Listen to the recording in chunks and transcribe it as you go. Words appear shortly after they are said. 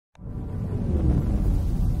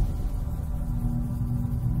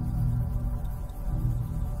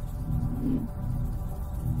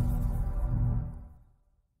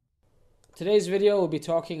Today's video will be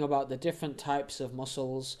talking about the different types of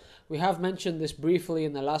muscles. We have mentioned this briefly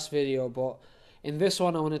in the last video, but in this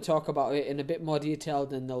one I want to talk about it in a bit more detail.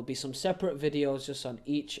 Then there'll be some separate videos just on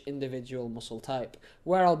each individual muscle type,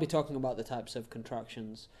 where I'll be talking about the types of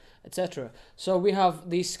contractions, etc. So we have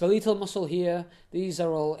the skeletal muscle here. These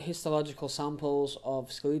are all histological samples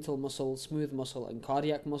of skeletal muscle, smooth muscle, and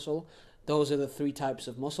cardiac muscle. Those are the three types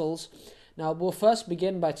of muscles. Now we'll first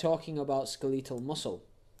begin by talking about skeletal muscle.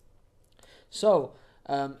 So,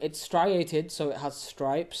 it's striated, so it has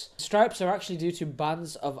stripes. Stripes are actually due to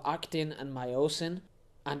bands of actin and myosin.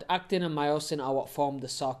 And actin and myosin are what form the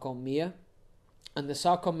sarcomere. And the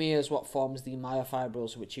sarcomere is what forms the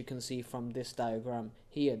myofibrils, which you can see from this diagram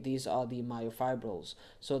here. These are the myofibrils.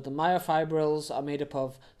 So the myofibrils are made up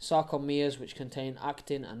of sarcomeres, which contain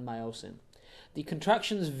actin and myosin. The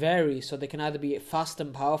contractions vary, so they can either be fast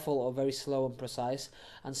and powerful or very slow and precise.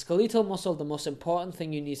 And skeletal muscle, the most important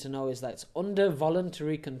thing you need to know is that it's under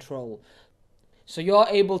voluntary control. So you're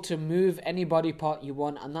able to move any body part you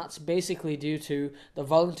want, and that's basically due to the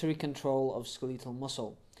voluntary control of skeletal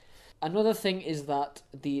muscle. Another thing is that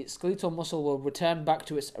the skeletal muscle will return back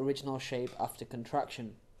to its original shape after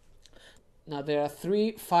contraction. Now there are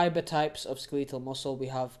three fiber types of skeletal muscle. We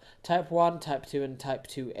have type 1, type 2 and type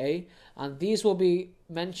 2A, and these will be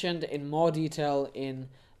mentioned in more detail in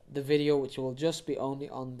the video, which will just be only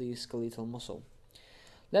on the skeletal muscle.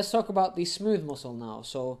 Let's talk about the smooth muscle now.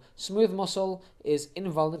 So smooth muscle is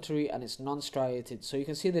involuntary and it's non-striated. So you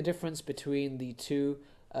can see the difference between the two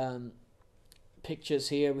pictures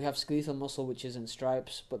here. We have skeletal muscle, which is in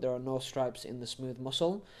stripes, but there are no stripes in the smooth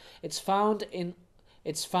muscle. It's found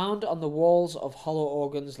on the walls of hollow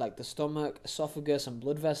organs like the stomach, esophagus, and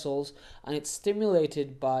blood vessels, and it's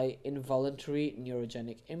stimulated by involuntary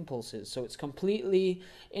neurogenic impulses. So it's completely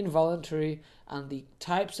involuntary, and the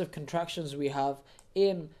types of contractions we have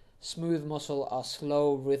in smooth muscle are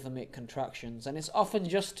slow rhythmic contractions, and it's often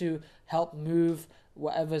just to help move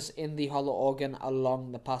whatever's in the hollow organ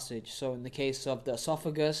along the passage. So in the case of the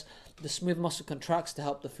esophagus, the smooth muscle contracts to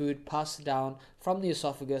help the food pass down from the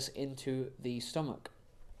esophagus into the stomach.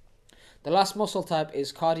 The last muscle type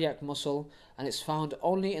is cardiac muscle, and it's found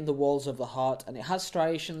only in the walls of the heart, and it has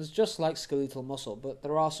striations just like skeletal muscle, but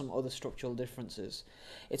there are some other structural differences.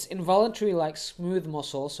 It's involuntary like smooth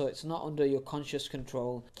muscle, so it's not under your conscious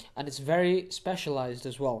control, and it's very specialized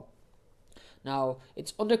as well. Now,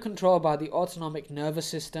 it's under control by the autonomic nervous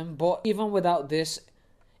system, but even without this,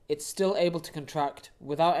 it's still able to contract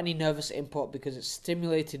without any nervous input because it's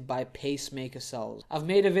stimulated by pacemaker cells. I've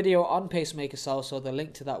made a video on pacemaker cells, so the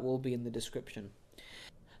link to that will be in the description.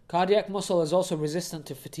 Cardiac muscle is also resistant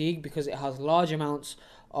to fatigue because it has large amounts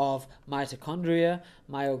of mitochondria,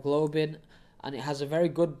 myoglobin, and it has a very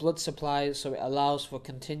good blood supply, so it allows for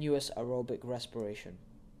continuous aerobic respiration.